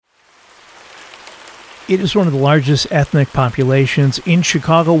It is one of the largest ethnic populations in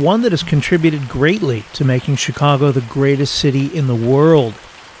Chicago, one that has contributed greatly to making Chicago the greatest city in the world.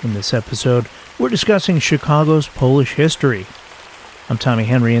 In this episode, we're discussing Chicago's Polish history. I'm Tommy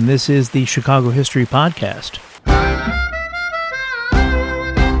Henry, and this is the Chicago History Podcast.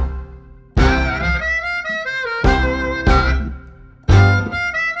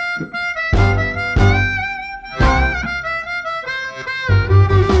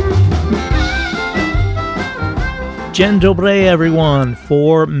 Dzień dobry, everyone.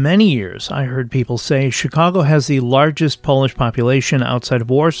 For many years, I heard people say Chicago has the largest Polish population outside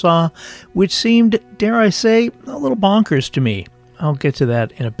of Warsaw, which seemed, dare I say, a little bonkers to me. I'll get to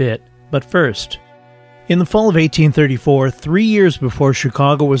that in a bit. But first, in the fall of 1834, 3 years before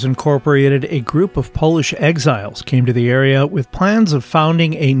Chicago was incorporated, a group of Polish exiles came to the area with plans of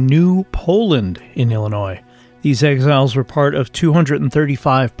founding a new Poland in Illinois. These exiles were part of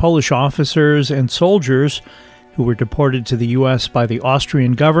 235 Polish officers and soldiers who were deported to the U.S. by the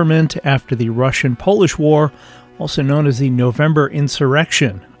Austrian government after the Russian-Polish War, also known as the November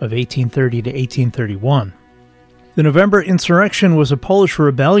Insurrection of 1830 to 1831. The November Insurrection was a Polish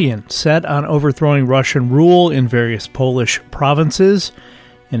rebellion set on overthrowing Russian rule in various Polish provinces,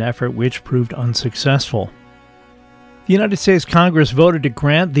 an effort which proved unsuccessful. The United States Congress voted to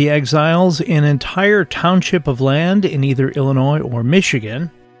grant the exiles an entire township of land in either Illinois or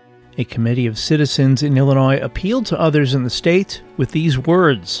Michigan. A committee of citizens in Illinois appealed to others in the state with these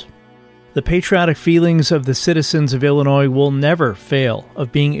words: "The patriotic feelings of the citizens of Illinois will never fail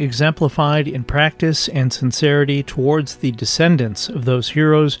of being exemplified in practice and sincerity towards the descendants of those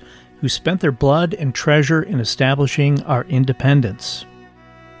heroes who spent their blood and treasure in establishing our independence."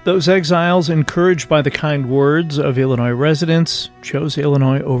 Those exiles, encouraged by the kind words of Illinois residents, chose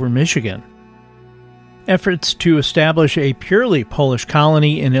Illinois over Michigan. Efforts to establish a purely Polish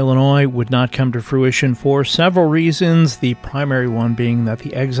colony in Illinois would not come to fruition for several reasons, the primary one being that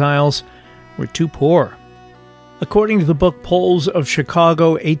the exiles were too poor. According to the book Poles of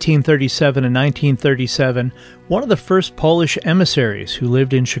Chicago, 1837 and 1937, one of the first Polish emissaries who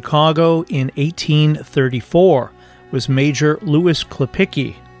lived in Chicago in 1834 was Major Louis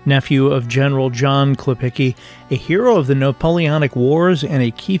Klepicki, nephew of General John Klepicki, a hero of the Napoleonic Wars and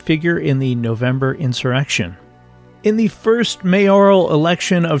a key figure in the November Insurrection. In the first mayoral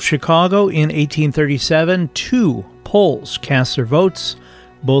election of Chicago in 1837, 2 Poles cast their votes,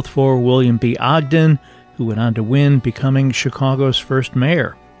 both for William B. Ogden, who went on to win, becoming Chicago's first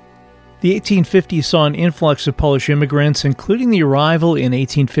mayor. The 1850s saw an influx of Polish immigrants, including the arrival in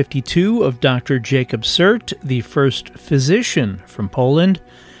 1852 of Dr. Jacob Surt, the first physician from Poland.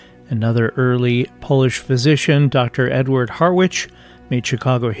 Another early Polish physician, Dr. Edward Harwich, made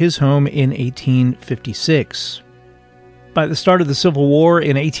Chicago his home in 1856. By the start of the Civil War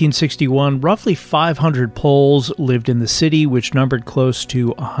in 1861, roughly 500 Poles lived in the city, which numbered close to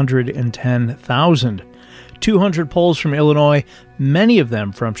 110,000. 200 Poles from Illinois, many of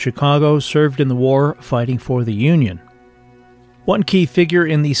them from Chicago, served in the war fighting for the Union. One key figure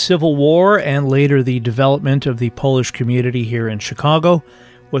in the Civil War and later the development of the Polish community here in Chicago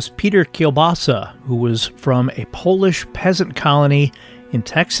was Peter Kielbasa, who was from a Polish peasant colony in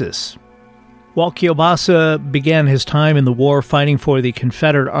Texas. While Kielbasa began his time in the war fighting for the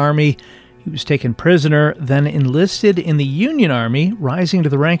Confederate Army, he was taken prisoner, then enlisted in the Union Army, rising to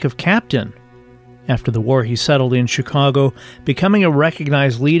the rank of captain. After the war, he settled in Chicago, becoming a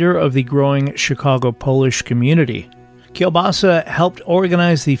recognized leader of the growing Chicago Polish community. Kielbasa helped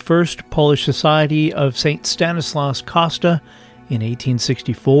organize the first Polish Society of St. Stanislaus Kostka in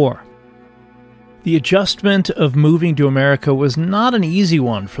 1864. The adjustment of moving to America was not an easy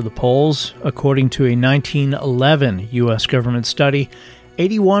one for the Poles. According to a 1911 U.S. government study,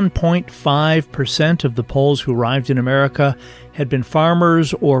 81.5% of the Poles who arrived in America had been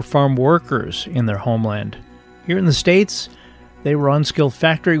farmers or farm workers in their homeland. Here in the States, they were unskilled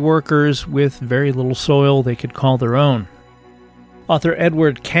factory workers with very little soil they could call their own. Author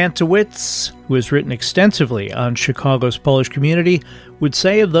Edward Kantowitz, who has written extensively on Chicago's Polish community, would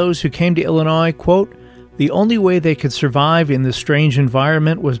say of those who came to Illinois, quote, "The only way they could survive in this strange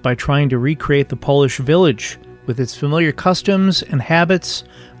environment was by trying to recreate the Polish village with its familiar customs and habits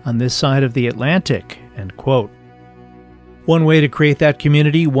on this side of the Atlantic," end quote. One way to create that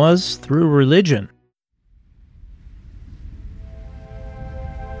community was through religion.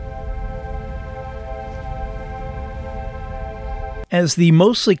 As the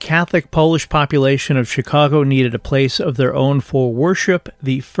mostly Catholic Polish population of Chicago needed a place of their own for worship,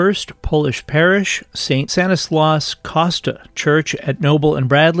 the first Polish parish, St. Stanislaus Kostka Church at Noble and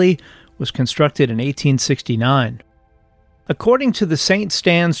Bradley, was constructed in 1869. According to the St.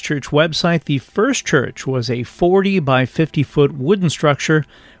 Stan's Church website, the first church was a 40 by 50 foot wooden structure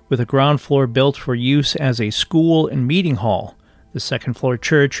with a ground floor built for use as a school and meeting hall. The second floor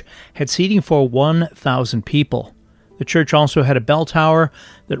church had seating for 1,000 people. The church also had a bell tower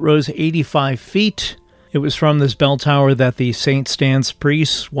that rose 85 feet. It was from this bell tower that the St. Stan's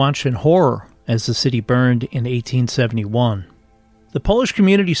priests watched in horror as the city burned in 1871. The Polish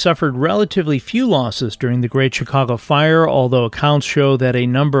community suffered relatively few losses during the Great Chicago Fire, although accounts show that a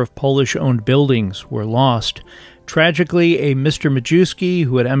number of Polish-owned buildings were lost. Tragically, a Mr. Majewski,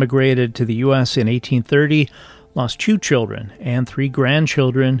 who had emigrated to the U.S. in 1830, lost 2 children and 3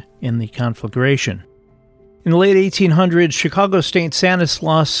 grandchildren in the conflagration. In the late 1800s, Chicago's St.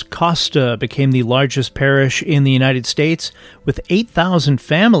 Stanislaus Costa became the largest parish in the United States, with 8,000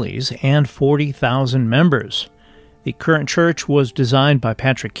 families and 40,000 members. The current church was designed by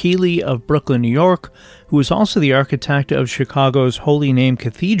Patrick Keeley of Brooklyn, New York, who was also the architect of Chicago's Holy Name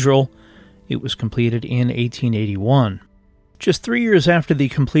Cathedral. It was completed in 1881. Just 3 years after the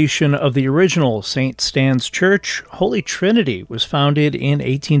completion of the original St. Stan's Church, Holy Trinity was founded in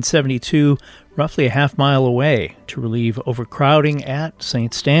 1872, roughly a half-mile away, to relieve overcrowding at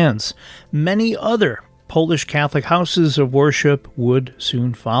St. Stan's. Many other Polish Catholic houses of worship would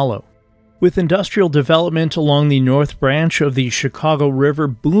soon follow. With industrial development along the north branch of the Chicago River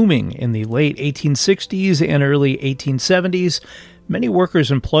booming in the late 1860s and early 1870s, many workers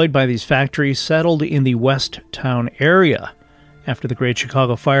employed by these factories settled in the West Town area. After the Great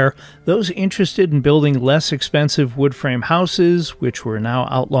Chicago Fire, those interested in building less expensive wood frame houses, which were now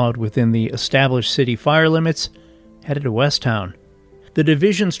outlawed within the established city fire limits, headed to West Town. The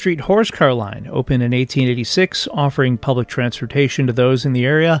Division Street Horsecar Line opened in 1886, offering public transportation to those in the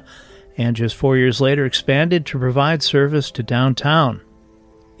area, and just 4 years later expanded to provide service to downtown.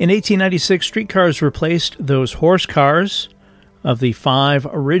 In 1896, streetcars replaced those horse cars. Of the 5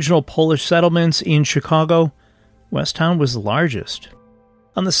 original Polish settlements in Chicago, West Town was the largest.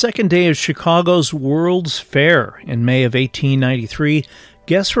 On the second day of Chicago's World's Fair in May of 1893,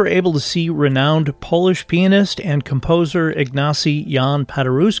 guests were able to see renowned Polish pianist and composer Ignacy Jan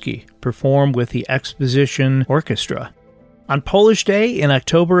Paderewski perform with the Exposition Orchestra. On Polish Day in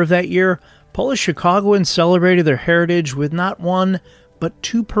October of that year, Polish Chicagoans celebrated their heritage with not 1, but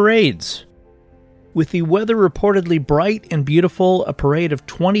 2 parades. With the weather reportedly bright and beautiful, a parade of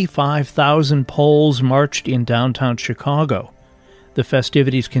 25,000 Poles marched in downtown Chicago. The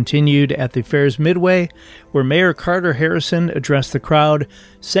festivities continued at the fair's midway, where Mayor Carter Harrison addressed the crowd,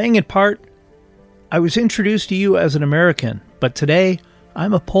 saying in part, "I was introduced to you as an American, but today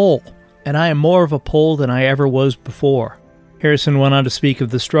I'm a Pole, and I am more of a Pole than I ever was before." Harrison went on to speak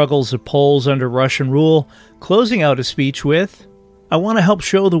of the struggles of Poles under Russian rule, closing out his speech with, "I want to help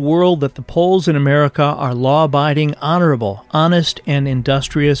show the world that the Poles in America are law-abiding, honorable, honest, and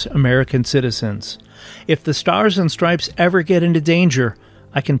industrious American citizens. If the Stars and Stripes ever get into danger,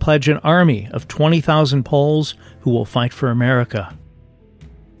 I can pledge an army of 20,000 Poles who will fight for America."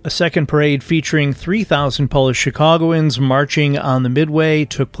 A second parade featuring 3,000 Polish Chicagoans marching on the Midway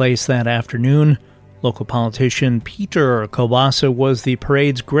took place that afternoon. Local politician Peter Kobasa was the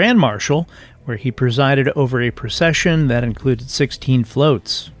parade's grand marshal, where he presided over a procession that included 16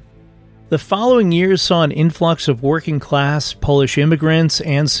 floats. The following years saw an influx of working-class Polish immigrants,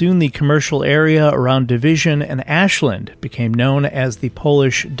 and soon the commercial area around Division and Ashland became known as the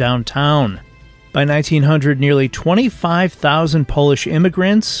Polish Downtown. By 1900, nearly 25,000 Polish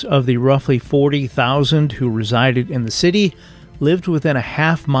immigrants of the roughly 40,000 who resided in the city lived within a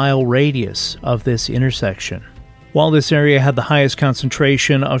half-mile radius of this intersection. While this area had the highest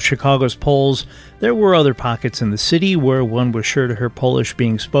concentration of Chicago's Poles, there were other pockets in the city where one was sure to hear Polish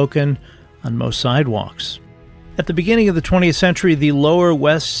being spoken on most sidewalks. At the beginning of the 20th century, the Lower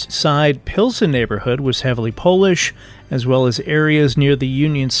West Side Pilsen neighborhood was heavily Polish, as well as areas near the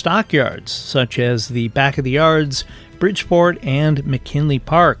Union Stockyards, such as the Back of the Yards, Bridgeport, and McKinley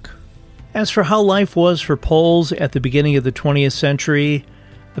Park. As for how life was for Poles at the beginning of the 20th century,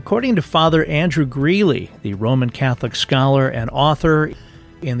 according to Father Andrew Greeley, the Roman Catholic scholar and author,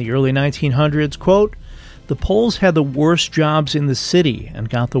 in the early 1900s, quote, "The Poles had the worst jobs in the city and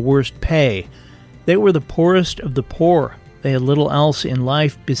got the worst pay. They were the poorest of the poor. They had little else in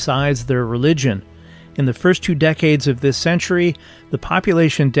life besides their religion. In the first 2 decades of this century, the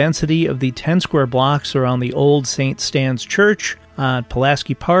population density of the 10 square blocks around the old St. Stan's Church on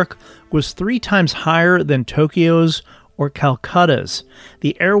Pulaski Park was 3 times higher than Tokyo's or Calcutta's.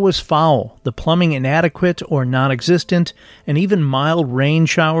 The air was foul, the plumbing inadequate or non-existent, and even mild rain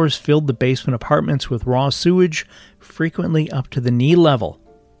showers filled the basement apartments with raw sewage, frequently up to the knee level."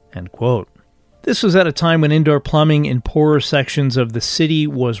 End quote. This was at a time when indoor plumbing in poorer sections of the city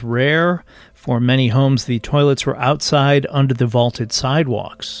was rare. For many homes, the toilets were outside under the vaulted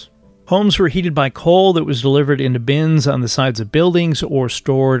sidewalks. Homes were heated by coal that was delivered into bins on the sides of buildings or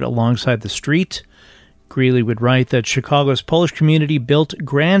stored alongside the street. Greeley would write that Chicago's Polish community built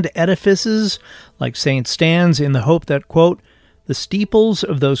grand edifices like St. Stan's in the hope that, quote, the steeples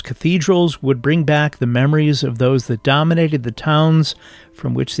of those cathedrals would bring back the memories of those that dominated the towns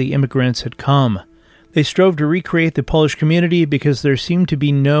from which the immigrants had come. They strove to recreate the Polish community because there seemed to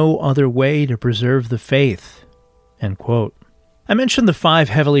be no other way to preserve the faith. End quote. I mentioned the 5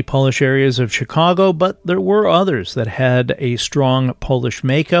 heavily Polish areas of Chicago, but there were others that had a strong Polish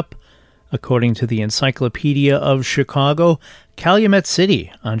makeup. According to the Encyclopedia of Chicago, Calumet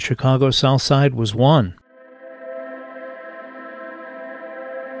City on Chicago's south side was one.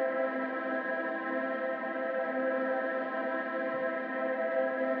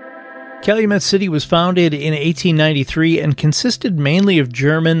 Calumet City was founded in 1893 and consisted mainly of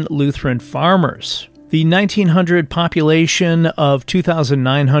German Lutheran farmers. The 1900 population of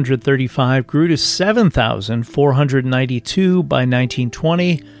 2,935 grew to 7,492 by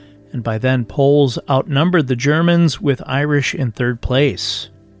 1920, and by then Poles outnumbered the Germans, with Irish in third place.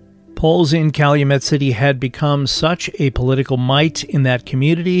 Poles in Calumet City had become such a political might in that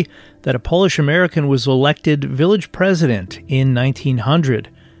community that a Polish American was elected village president in 1900.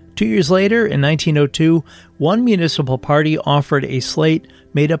 2 years later, in 1902, one municipal party offered a slate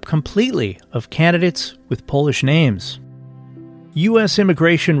made up completely of candidates with Polish names. U.S.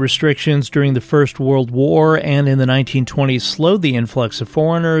 immigration restrictions during the First World War and in the 1920s slowed the influx of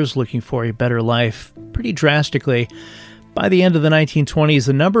foreigners looking for a better life pretty drastically. By the end of the 1920s,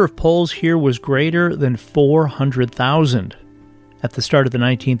 the number of Poles here was greater than 400,000. At the start of the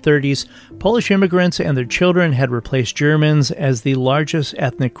 1930s, Polish immigrants and their children had replaced Germans as the largest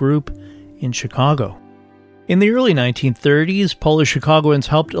ethnic group in Chicago. In the early 1930s, Polish Chicagoans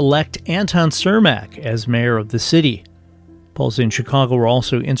helped elect Anton Cermak as mayor of the city. Poles in Chicago were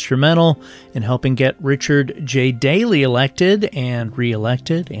also instrumental in helping get Richard J. Daley elected and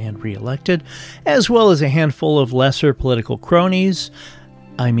re-elected, as well as a handful of lesser political cronies,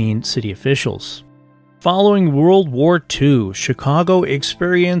 city officials. Following World War II, Chicago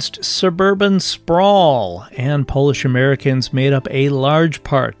experienced suburban sprawl, and Polish Americans made up a large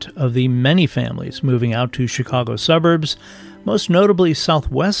part of the many families moving out to Chicago suburbs, most notably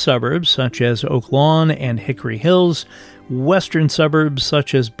southwest suburbs such as Oak Lawn and Hickory Hills, western suburbs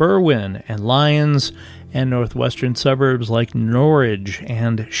such as Berwyn and Lyons, and northwestern suburbs like Norridge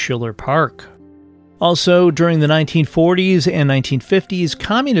and Schiller Park. Also, during the 1940s and 1950s,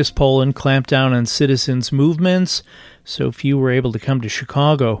 Communist Poland clamped down on citizens' movements, so few were able to come to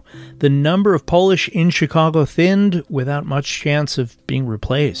Chicago. The number of Polish in Chicago thinned without much chance of being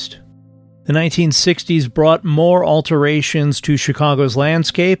replaced. The 1960s brought more alterations to Chicago's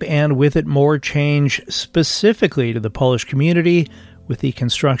landscape, and with it more change specifically to the Polish community, with the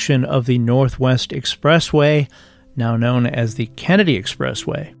construction of the Northwest Expressway, now known as the Kennedy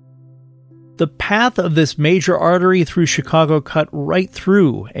Expressway. The path of this major artery through Chicago cut right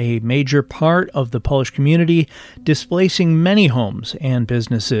through a major part of the Polish community, displacing many homes and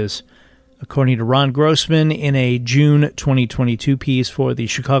businesses. According to Ron Grossman in a June 2022 piece for the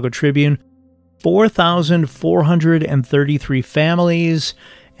Chicago Tribune, 4,433 families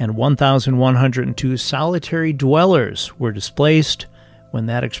and 1,102 solitary dwellers were displaced when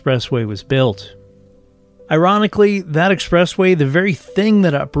that expressway was built. Ironically, that expressway, the very thing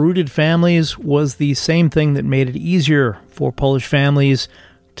that uprooted families, was the same thing that made it easier for Polish families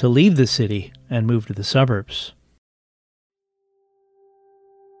to leave the city and move to the suburbs.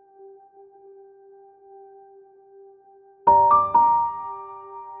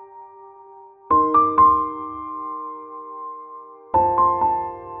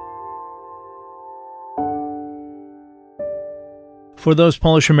 For those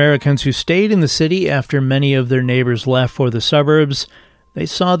Polish Americans who stayed in the city after many of their neighbors left for the suburbs, they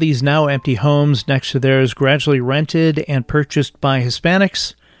saw these now empty homes next to theirs gradually rented and purchased by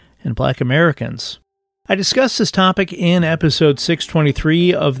Hispanics and Black Americans. I discussed this topic in episode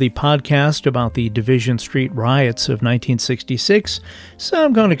 623 of the podcast about the Division Street riots of 1966, so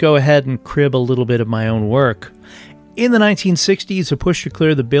I'm going to go ahead and crib a little bit of my own work. In the 1960s, a push to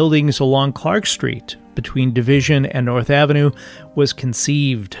clear the buildings along Clark Street between Division and North Avenue was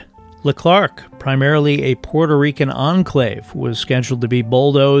conceived. LeClark, primarily a Puerto Rican enclave, was scheduled to be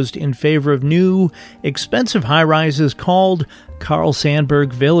bulldozed in favor of new, expensive high-rises called Carl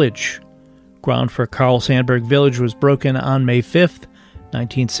Sandburg Village. Ground for Carl Sandburg Village was broken on May 5th,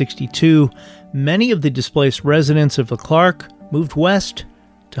 1962. Many of the displaced residents of LeClark moved west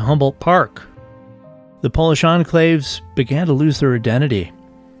to Humboldt Park. The Polish enclaves began to lose their identity.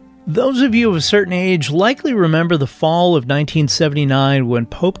 Those of you of a certain age likely remember the fall of 1979 when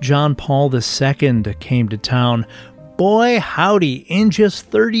Pope John Paul II came to town. Boy, howdy, in just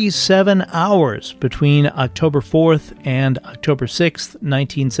 37 hours between October 4th and October 6th,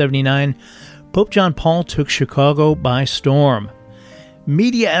 1979, Pope John Paul took Chicago by storm.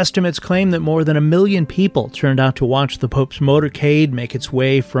 Media estimates claim that more than 1 million people turned out to watch the Pope's motorcade make its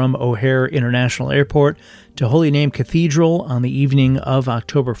way from O'Hare International Airport to Holy Name Cathedral on the evening of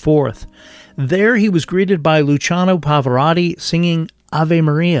October 4th. There he was greeted by Luciano Pavarotti singing Ave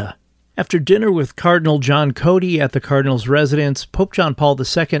Maria. After dinner with Cardinal John Cody at the Cardinal's residence, Pope John Paul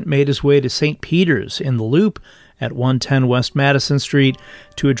II made his way to St. Peter's in the Loop at 110 West Madison Street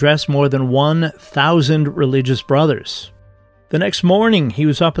to address more than 1,000 religious brothers. The next morning, he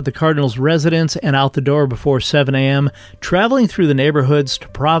was up at the Cardinal's residence and out the door before 7 a.m., traveling through the neighborhoods to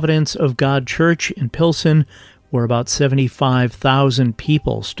Providence of God Church in Pilsen, where about 75,000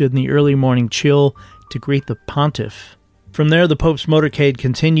 people stood in the early morning chill to greet the pontiff. From there, the Pope's motorcade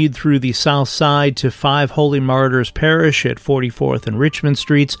continued through the south side to 5 Holy Martyrs Parish at 44th and Richmond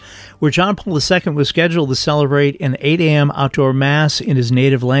Streets, where John Paul II was scheduled to celebrate an 8 a.m. outdoor Mass in his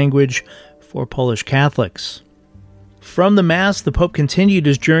native language for Polish Catholics. From the Mass, the Pope continued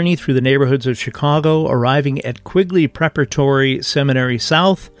his journey through the neighborhoods of Chicago, arriving at Quigley Preparatory Seminary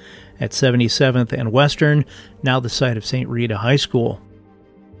South at 77th and Western, now the site of St. Rita High School.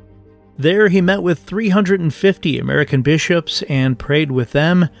 There he met with 350 American bishops and prayed with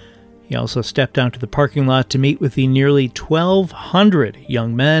them. He also stepped out to the parking lot to meet with the nearly 1,200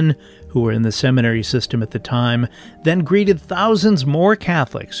 young men who were in the seminary system at the time, then greeted thousands more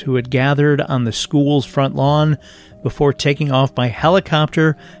Catholics who had gathered on the school's front lawn before taking off by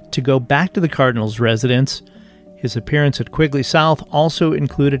helicopter to go back to the Cardinal's residence. His appearance at Quigley South also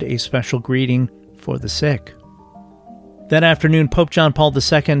included a special greeting for the sick. That afternoon, Pope John Paul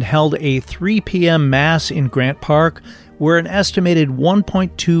II held a 3 p.m. Mass in Grant Park, where an estimated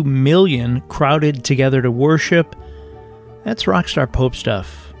 1.2 million crowded together to worship. That's rockstar Pope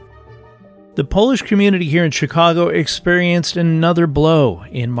stuff. The Polish community here in Chicago experienced another blow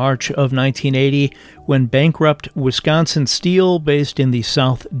in March of 1980 when bankrupt Wisconsin Steel, based in the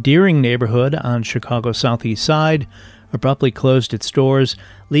South Deering neighborhood on Chicago's southeast side, abruptly closed its doors,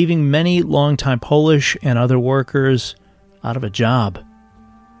 leaving many longtime Polish and other workers out of a job.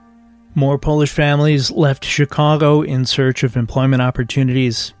 More Polish families left Chicago in search of employment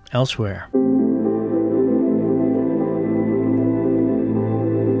opportunities elsewhere.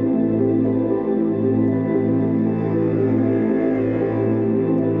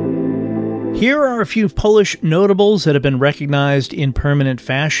 Here are a few Polish notables that have been recognized in permanent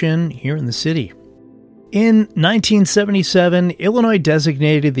fashion here in the city. In 1977, Illinois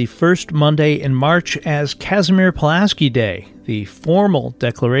designated the first Monday in March as Kazimierz Pulaski Day. The formal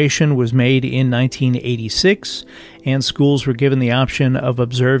declaration was made in 1986, and schools were given the option of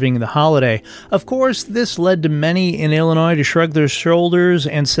observing the holiday. Of course, this led to many in Illinois to shrug their shoulders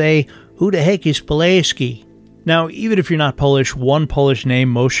and say, "Who the heck is Pulaski?" Now, even if you're not Polish, one Polish name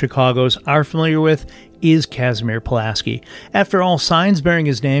most Chicagoans are familiar with is Kazimierz Pulaski. After all, signs bearing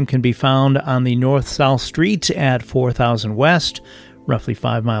his name can be found on the north-south street at 4000 West, roughly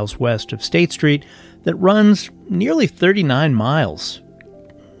 5 miles west of State Street, that runs nearly 39 miles,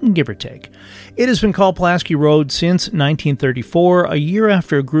 give or take. It has been called Pulaski Road since 1934, a year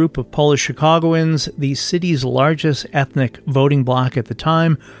after a group of Polish Chicagoans, the city's largest ethnic voting bloc at the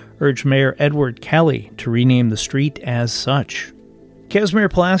time, urged Mayor Edward Kelly to rename the street as such. Kazimierz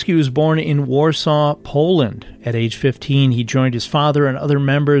Pulaski was born in Warsaw, Poland. At age 15, he joined his father and other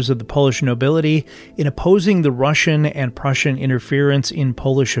members of the Polish nobility in opposing the Russian and Prussian interference in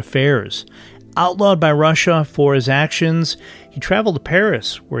Polish affairs. Outlawed by Russia for his actions, he traveled to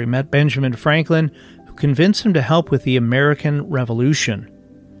Paris, where he met Benjamin Franklin, who convinced him to help with the American Revolution.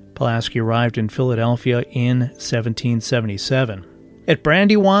 Pulaski arrived in Philadelphia in 1777. At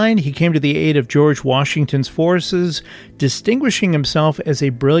Brandywine, he came to the aid of George Washington's forces, distinguishing himself as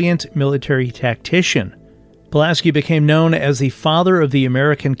a brilliant military tactician. Pulaski became known as the father of the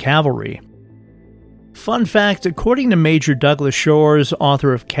American cavalry. Fun fact, according to Major Douglas Shores,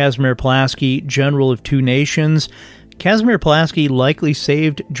 author of Kazimierz Pulaski, General of Two Nations, Kazimierz Pulaski likely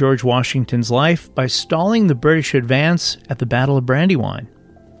saved George Washington's life by stalling the British advance at the Battle of Brandywine.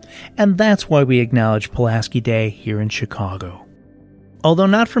 And that's why we acknowledge Pulaski Day here in Chicago. Although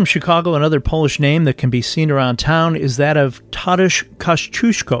not from Chicago, another Polish name that can be seen around town is that of Tadeusz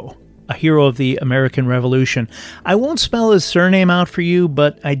Kościuszko, a hero of the American Revolution. I won't spell his surname out for you,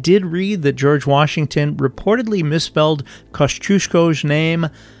 but I did read that George Washington reportedly misspelled Kościuszko's name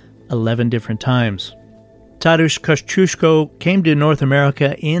 11 different times. Tadeusz Kościuszko came to North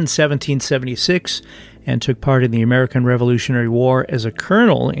America in 1776 and took part in the American Revolutionary War as a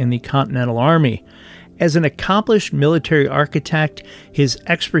colonel in the Continental Army. As an accomplished military architect, his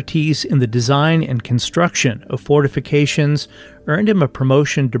expertise in the design and construction of fortifications earned him a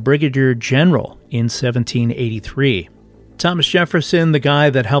promotion to brigadier general in 1783. Thomas Jefferson, the guy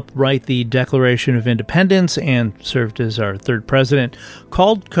that helped write the Declaration of Independence and served as our third president,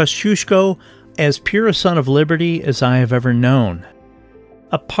 called Kosciuszko as pure a son of liberty as I have ever known.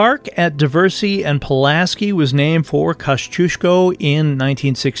 A park at Diversey and Pulaski was named for Kosciuszko in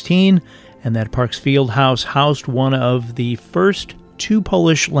 1916, and that park's field house housed one of the first 2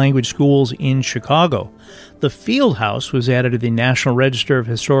 Polish-language schools in Chicago. The field house was added to the National Register of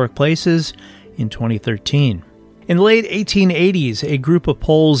Historic Places in 2013. In the late 1880s, a group of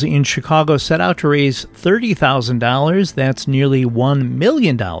Poles in Chicago set out to raise $30,000, that's nearly $1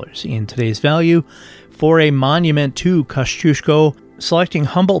 million in today's value, for a monument to Kosciuszko, selecting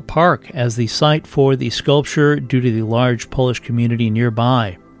Humboldt Park as the site for the sculpture due to the large Polish community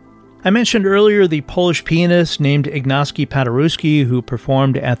nearby. I mentioned earlier the Polish pianist named Ignacy Paderewski who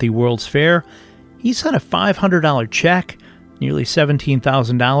performed at the World's Fair. He sent a $500 check, nearly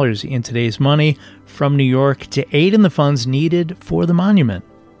 $17,000 in today's money, from New York to aid in the funds needed for the monument.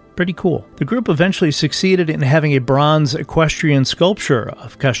 Pretty cool. The group eventually succeeded in having a bronze equestrian sculpture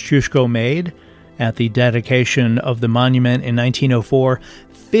of Kosciuszko made. At the dedication of the monument in 1904,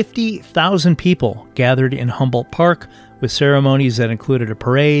 50,000 people gathered in Humboldt Park with ceremonies that included a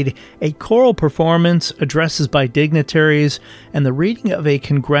parade, a choral performance, addresses by dignitaries, and the reading of a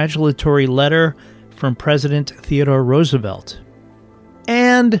congratulatory letter from President Theodore Roosevelt.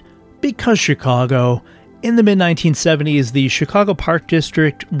 And because Chicago, in the mid-1970s, the Chicago Park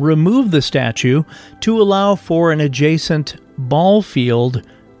District removed the statue to allow for an adjacent ball field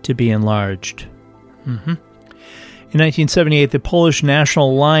to be enlarged. In 1978, the Polish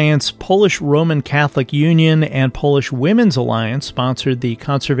National Alliance, Polish Roman Catholic Union, and Polish Women's Alliance sponsored the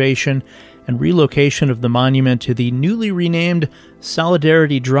conservation and relocation of the monument to the newly renamed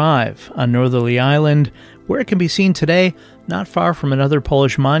Solidarity Drive on Northerly Island, where it can be seen today, not far from another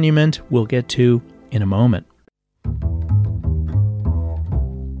Polish monument we'll get to in a moment.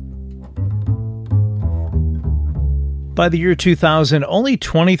 By the year 2000, only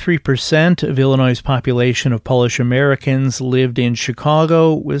 23% of Illinois' population of Polish Americans lived in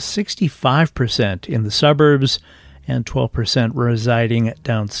Chicago, with 65% in the suburbs and 12% residing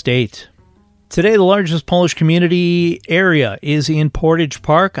downstate. Today, the largest Polish community area is in Portage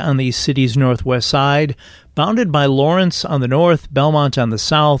Park on the city's northwest side, bounded by Lawrence on the north, Belmont on the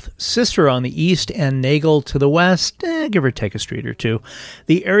south, Sister on the east, and Nagle to the west, give or take a street or two.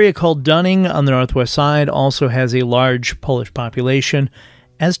 The area called Dunning on the northwest side also has a large Polish population,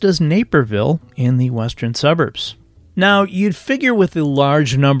 as does Naperville in the western suburbs. Now, you'd figure with the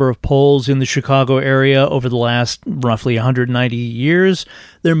large number of Poles in the Chicago area over the last roughly 190 years,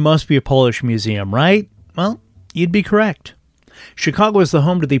 there must be a Polish museum, right? Well, you'd be correct. Chicago is the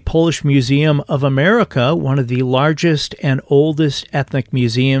home to the Polish Museum of America, one of the largest and oldest ethnic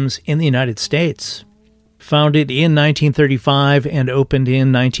museums in the United States. Founded in 1935 and opened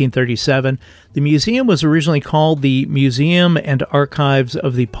in 1937, the museum was originally called the Museum and Archives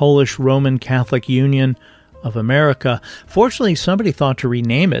of the Polish Roman Catholic Union of America. Fortunately, somebody thought to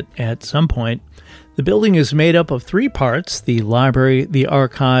rename it at some point. The building is made up of 3 parts: the library, the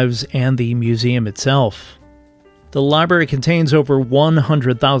archives, and the museum itself. The library contains over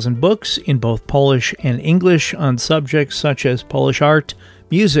 100,000 books in both Polish and English on subjects such as Polish art,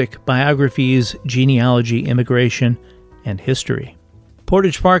 music, biographies, genealogy, immigration, and history.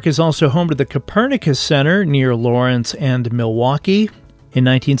 Portage Park is also home to the Copernicus Center near Lawrence and Milwaukee. In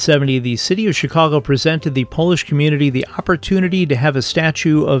 1970, the city of Chicago presented the Polish community the opportunity to have a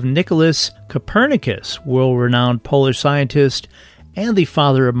statue of Nicholas Copernicus, world-renowned Polish scientist and the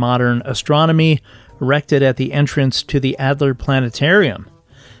father of modern astronomy, erected at the entrance to the Adler Planetarium.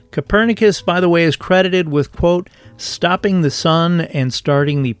 Copernicus, by the way, is credited with, quote, stopping the sun and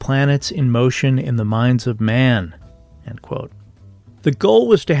starting the planets in motion in the minds of man, end quote. The goal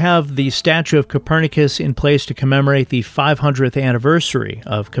was to have the statue of Copernicus in place to commemorate the 500th anniversary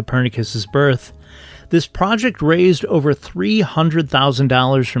of Copernicus's birth. This project raised over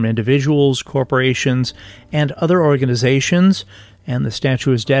 $300,000 from individuals, corporations, and other organizations, and the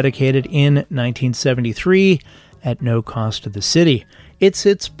statue was dedicated in 1973 at no cost to the city. It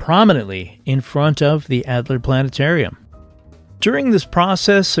sits prominently in front of the Adler Planetarium. During this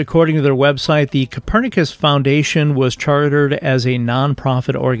process, according to their website, the Copernicus Foundation was chartered as a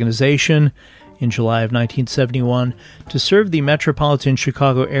nonprofit organization. in July of 1971 to serve the metropolitan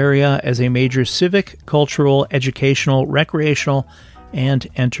Chicago area as a major civic, cultural, educational, recreational, and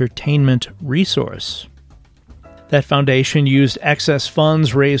entertainment resource. That foundation used excess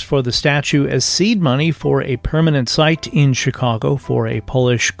funds raised for the statue as seed money for a permanent site in Chicago for a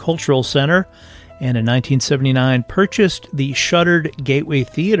Polish cultural center, and in 1979 purchased the shuttered Gateway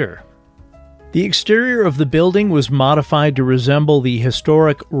Theater. The exterior of the building was modified to resemble the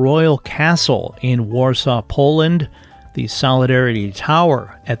historic Royal Castle in Warsaw, Poland. The Solidarity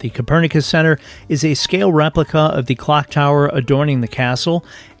Tower at the Copernicus Center is a scale replica of the clock tower adorning the castle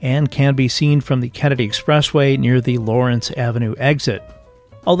and can be seen from the Kennedy Expressway near the Lawrence Avenue exit.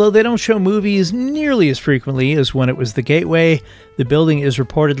 Although they don't show movies nearly as frequently as when it was the Gateway, the building is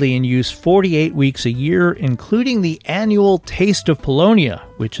reportedly in use 48 weeks a year, including the annual Taste of Polonia,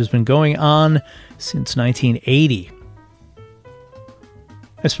 which has been going on since 1980.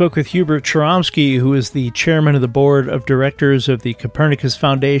 I spoke with Hubert Choromsky, who is the chairman of the board of directors of the Copernicus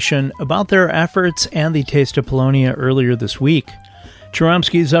Foundation, about their efforts and the Taste of Polonia earlier this week.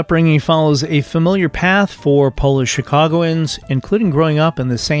 Choromsky's upbringing follows a familiar path for Polish Chicagoans, including growing up in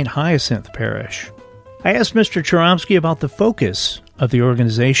the St. Hyacinth parish. I asked Mr. Choromsky about the focus of the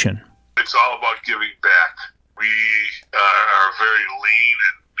organization. It's all about giving back. We are very lean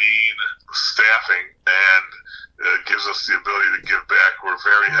and mean staffing, and it gives us the ability to give back. We're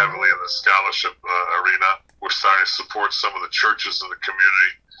very heavily in the scholarship arena. We're starting to support some of the churches in the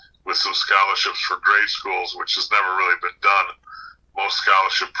community with some scholarships for grade schools, which has never really been done. Most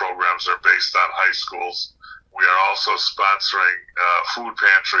scholarship programs are based on high schools. We are also sponsoring food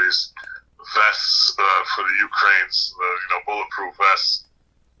pantries, vests for the Ukrainians, bulletproof vests.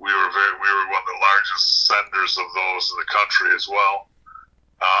 We were one of the largest senders of those in the country as well.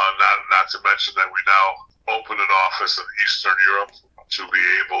 Not to mention that we now open an office in Eastern Europe to be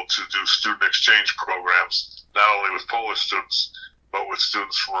able to do student exchange programs, not only with Polish students, but with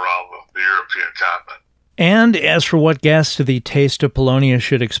students from around the European continent. And as for what guests the Taste of Polonia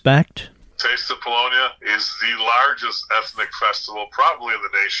should expect? Taste of Polonia is the largest ethnic festival probably in the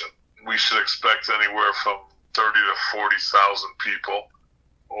nation. We should expect anywhere from 30 to 40,000 people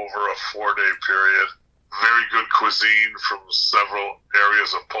over a 4-day period. Very good cuisine from several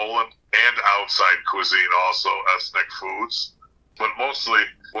areas of Poland and outside cuisine, also ethnic foods. But mostly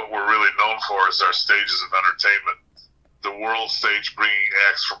what we're really known for is our stages of entertainment. The world stage bringing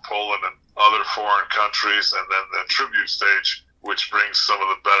acts from Poland and other foreign countries, and then the tribute stage, which brings some of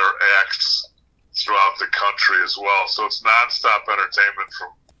the better acts throughout the country as well. So it's nonstop entertainment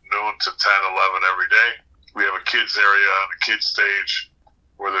from noon to 10, 11 every day. We have a kids area and a kids stage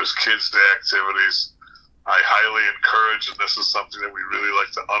where there's kids day activities. I highly encourage, and this is something that we really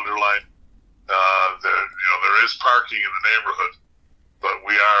like to underline, there is parking in the neighborhood, but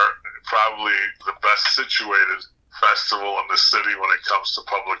we are probably the best situated festival in the city when it comes to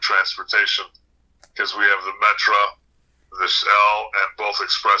public transportation, because we have the Metro, the Shell, and both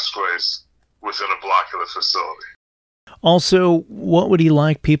expressways within a block of the facility. Also, what would he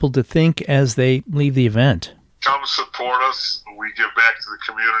like people to think as they leave the event? Come support us. We give back to the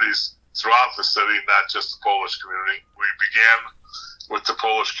communities throughout the city, not just the Polish community. We began with the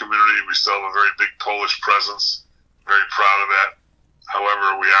Polish community. We still have a very big Polish presence. Very proud of that.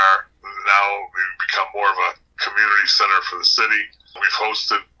 However, we've become more of a community center for the city. We've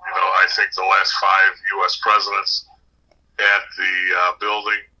hosted, I think the last 5 U.S. presidents at the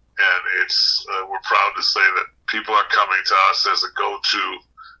building, and we're proud to say that people are coming to us as a go-to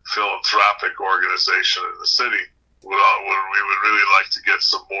philanthropic organization in the city. We would really like to get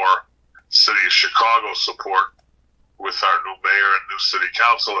some more City of Chicago support with our new mayor and new city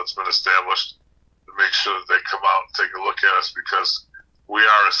council that's been established to make sure that they come out and take a look at us, because we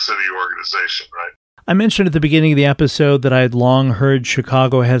are a city organization, right? I mentioned at the beginning of the episode that I had long heard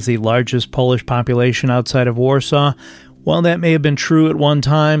Chicago has the largest Polish population outside of Warsaw. While that may have been true at one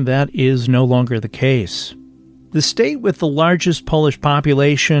time, that is no longer the case. The state with the largest Polish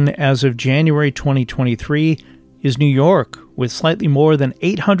population as of January 2023 is New York, with slightly more than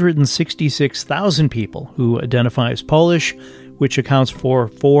 866,000 people who identify as Polish, which accounts for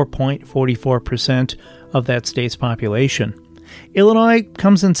 4.44% of that state's population. Illinois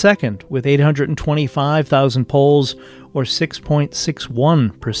comes in second with 825,000 Poles, or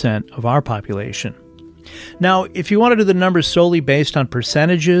 6.61% of our population. Now, if you want to do the numbers solely based on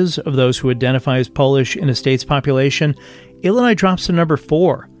percentages of those who identify as Polish in a state's population, Illinois drops to number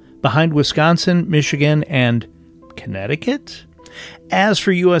 4, behind Wisconsin, Michigan, and Connecticut. As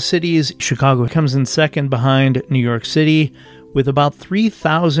for U.S. cities, Chicago comes in second behind New York City, with about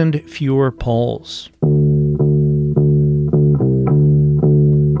 3,000 fewer Poles.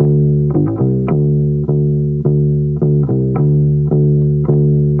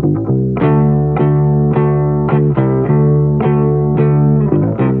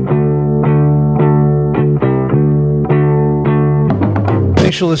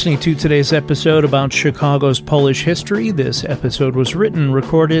 Thanks for listening to today's episode about Chicago's Polish history. This episode was written,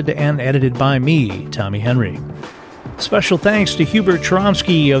 recorded, and edited by me, Tommy Henry. Special thanks to Hubert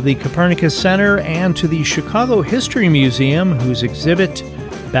Choromsky of the Copernicus Center and to the Chicago History Museum, whose exhibit,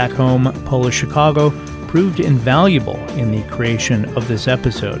 Back Home, Polish Chicago, proved invaluable in the creation of this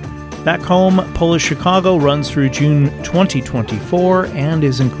episode. Back Home, Polish Chicago runs through June 2024 and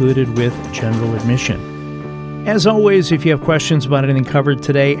is included with general admission. As always, if you have questions about anything covered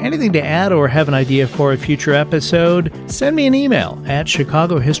today, anything to add, or have an idea for a future episode, send me an email at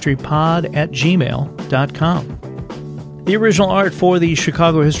chicagohistorypod@gmail.com. The original art for the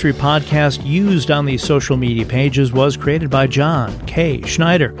Chicago History Podcast used on the social media pages was created by John K.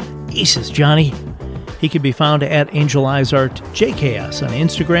 Schneider. Aces, Johnny. He can be found at Angel Eyes Art JKS on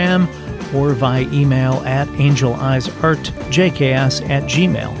Instagram or via email at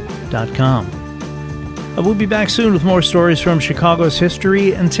angeleyesartjks@gmail.com. I will be back soon with more stories from Chicago's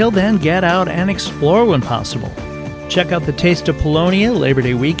history. Until then, get out and explore when possible. Check out the Taste of Polonia Labor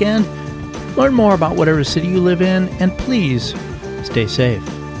Day weekend. Learn more about whatever city you live in, and please stay safe.